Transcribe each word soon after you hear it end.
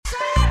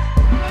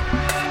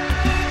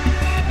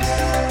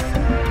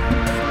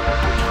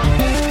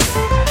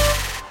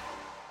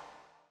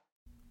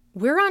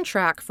We're on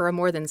track for a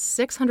more than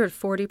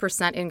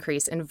 640%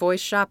 increase in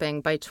voice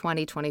shopping by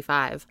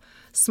 2025.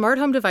 Smart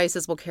home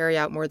devices will carry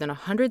out more than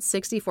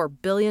 $164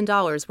 billion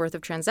worth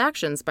of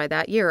transactions by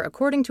that year,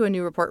 according to a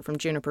new report from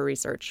Juniper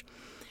Research.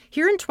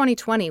 Here in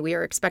 2020, we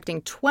are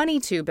expecting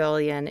 $22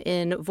 billion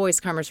in voice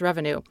commerce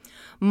revenue.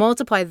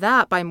 Multiply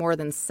that by more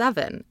than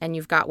 7, and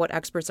you've got what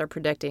experts are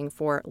predicting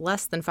for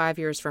less than 5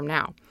 years from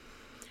now.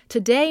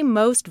 Today,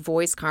 most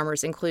voice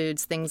commerce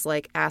includes things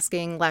like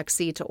asking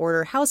Lexi to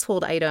order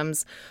household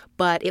items,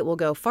 but it will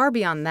go far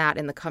beyond that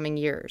in the coming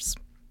years.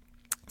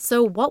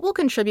 So what will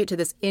contribute to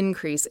this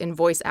increase in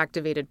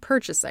voice-activated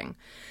purchasing?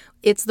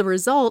 It's the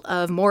result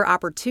of more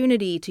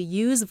opportunity to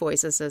use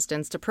voice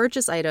assistants to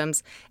purchase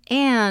items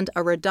and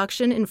a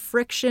reduction in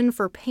friction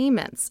for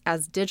payments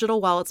as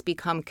digital wallets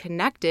become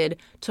connected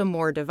to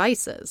more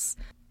devices.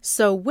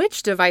 So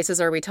which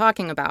devices are we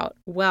talking about?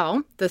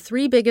 Well, the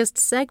 3 biggest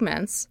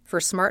segments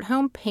for smart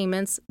home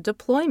payments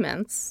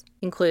deployments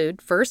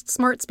include, first,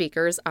 smart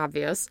speakers,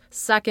 obvious,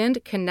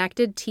 second,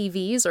 connected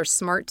TVs or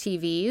smart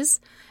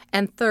TVs,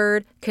 and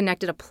third,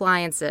 connected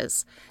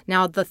appliances.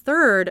 Now, the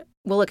third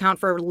will account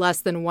for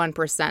less than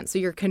 1%. So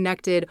your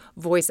connected,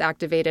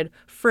 voice-activated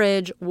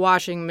fridge,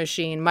 washing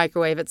machine,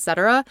 microwave,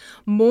 etc.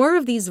 More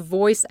of these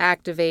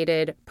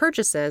voice-activated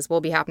purchases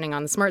will be happening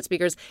on the smart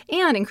speakers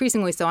and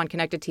increasingly so on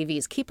connected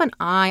TVs. Keep an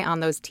eye on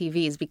those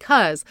TVs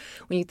because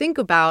when you think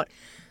about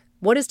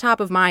what is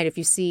top of mind if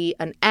you see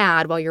an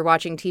ad while you're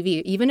watching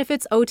TV, even if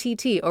it's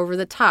OTT, over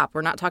the top.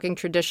 We're not talking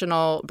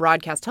traditional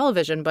broadcast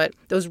television, but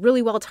those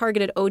really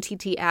well-targeted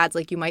OTT ads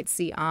like you might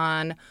see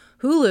on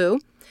Hulu.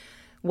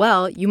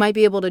 Well, you might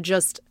be able to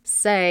just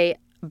say,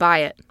 buy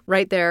it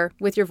right there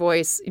with your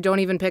voice. You don't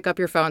even pick up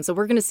your phone. So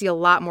we're going to see a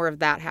lot more of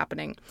that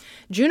happening.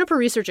 Juniper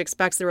Research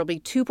expects there will be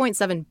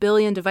 2.7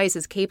 billion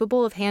devices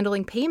capable of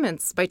handling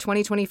payments by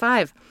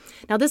 2025.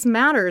 Now, this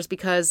matters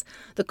because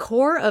the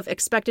core of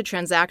expected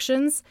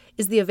transactions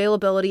is the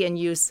availability and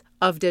use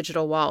of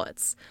digital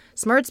wallets.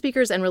 Smart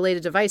speakers and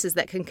related devices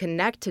that can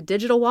connect to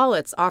digital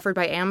wallets offered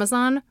by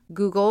Amazon,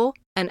 Google,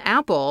 and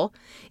Apple,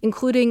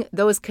 including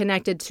those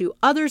connected to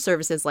other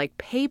services like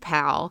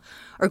PayPal,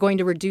 are going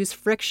to reduce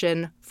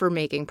friction for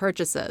making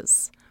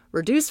purchases.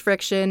 Reduce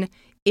friction,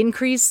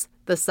 increase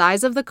the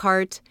size of the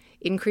cart,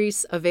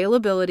 increase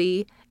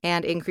availability,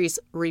 and increase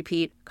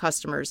repeat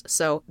customers.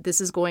 So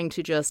this is going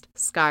to just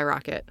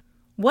skyrocket.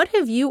 What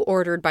have you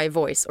ordered by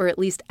voice, or at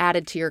least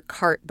added to your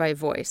cart by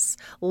voice?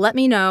 Let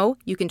me know.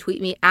 You can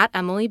tweet me at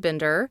Emily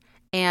Binder.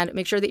 And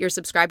make sure that you're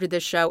subscribed to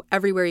this show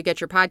everywhere you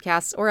get your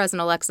podcasts or as an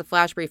Alexa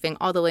flash briefing.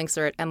 All the links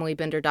are at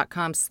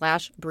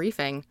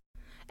emilybinder.com/briefing.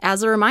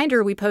 As a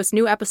reminder, we post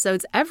new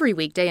episodes every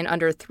weekday in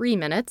under 3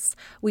 minutes.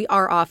 We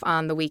are off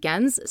on the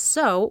weekends,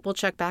 so we'll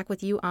check back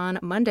with you on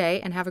Monday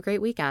and have a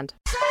great weekend.